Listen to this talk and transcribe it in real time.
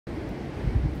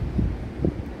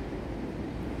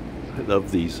love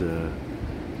these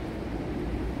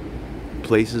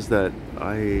places that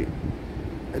I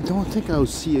don't think I'll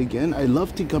see again. I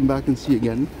love to come back and see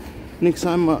again. Next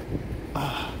time,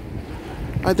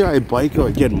 either I bike or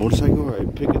I get a motorcycle or I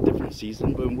pick a different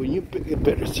season. But when you pick a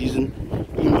better season,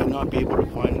 you might not be able to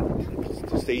find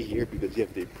to stay here because you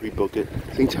have to pre-book it.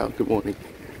 Sing Chao, good morning.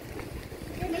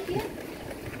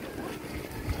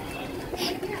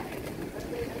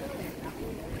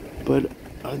 But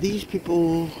are these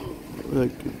people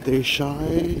like they're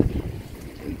shy?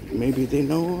 Maybe they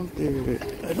know they're.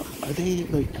 Are they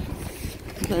like?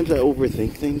 Sometimes I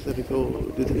overthink things that I go.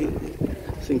 Do they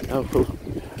think out?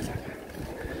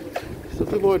 Some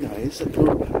people are nice.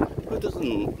 Who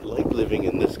doesn't like living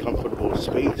in this comfortable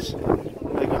space?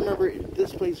 Like I remember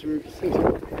this place where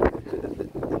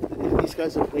these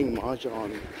guys are playing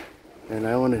mahjong, and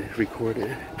I want to record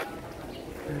it.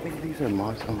 I think these are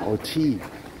mahjong or tea.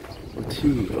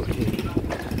 Okay.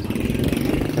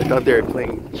 I thought they were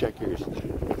playing checkers,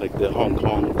 like the Hong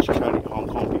Kong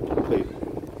people play.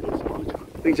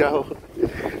 Hey, Zhao.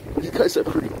 These guys are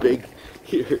pretty big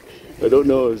here. I don't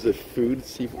know if it's food.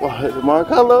 See, Mark,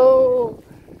 hello,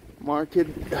 market.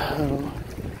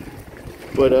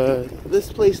 But this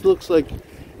place looks like,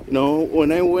 you know,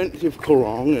 when I went to Koh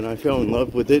Rong and I fell in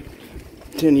love with it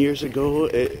 10 years ago,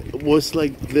 it was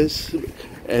like this.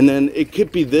 And then it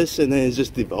could be this, and then it's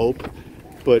just developed.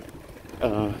 But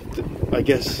I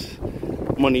guess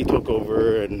money took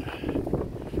over, and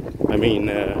I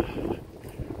mean,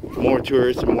 more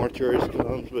tourists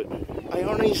comes. But I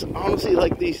honestly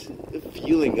like this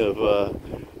feeling of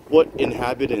what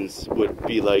inhabitants would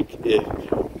be like if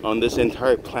on this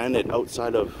entire planet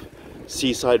outside of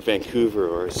seaside Vancouver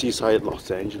or seaside Los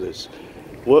Angeles.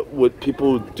 What would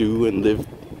people do and live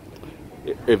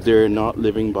if they're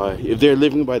living by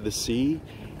the sea?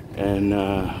 And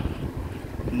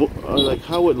like,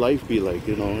 how would life be like,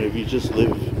 you know, if you just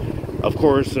live? Of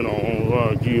course, you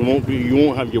know, you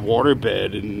won't have your water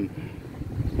bed, and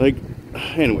like,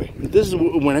 anyway, this is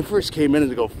when I first came in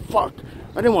and I go, fuck,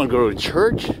 I didn't want to go to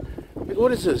church. Like,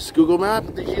 what is this, Google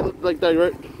Map? Did you like that,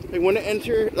 right? Like when I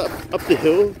enter up the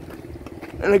hill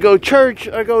and I go, church,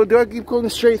 I go, do I keep going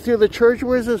straight through the church?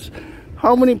 Where is this?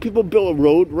 How many people built a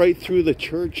road right through the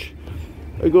church?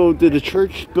 I go, did the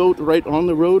church built right on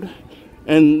the road?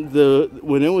 And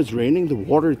when it was raining, the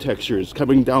water textures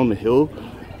coming down the hill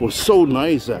was so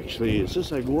nice, actually. It's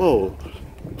just like, whoa.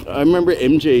 I remember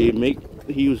MJ,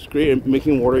 he was great at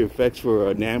making water effects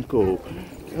for Namco.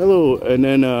 Hello. And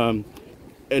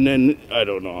then I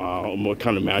don't know what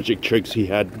kind of magic tricks he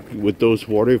had with those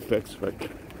water effects. But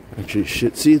actually,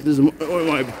 shit, see,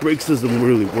 my brakes doesn't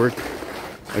really work.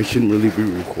 I shouldn't really be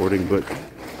recording, but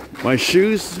my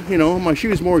shoes, you know, my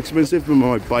shoes more expensive than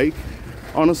my bike.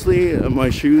 Honestly, my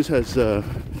shoes has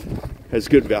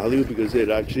good value because it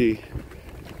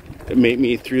made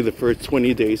me through the first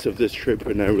 20 days of this trip,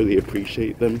 and I really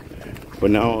appreciate them.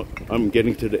 But now I'm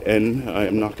getting to the end.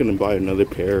 I'm not going to buy another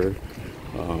pair.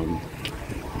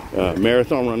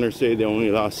 Marathon runners say they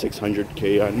only last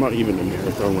 600K. I'm not even a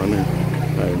marathon runner.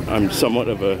 I'm somewhat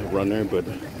of a runner, but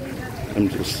I'm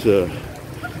just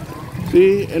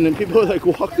see. And then people are like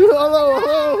walk through.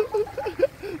 Oh,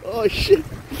 oh shit!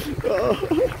 Oh.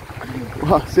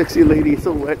 Wow, sexy lady,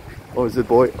 so wet. Oh, is it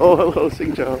boy? Oh, hello,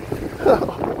 Sing Chao.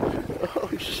 Oh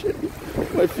shit!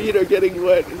 My feet are getting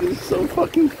wet. This is so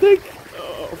fucking thick.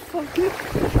 Oh, fuck it.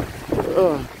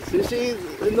 Oh, see,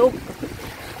 nope.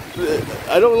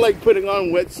 I don't like putting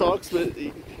on wet socks, but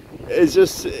it's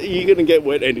just, you're gonna get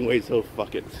wet anyway, so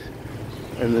fuck it.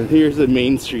 And then here's the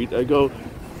main street. I go,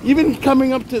 even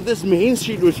coming up to this main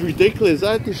street was ridiculous.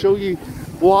 I had to show you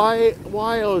why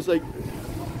I was like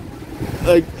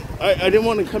I didn't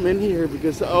want to come in here,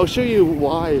 because I'll show you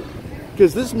why.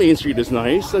 Because this main street is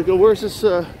nice. I go, where's this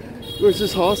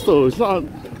hostel? It's not,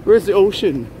 where's the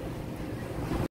ocean?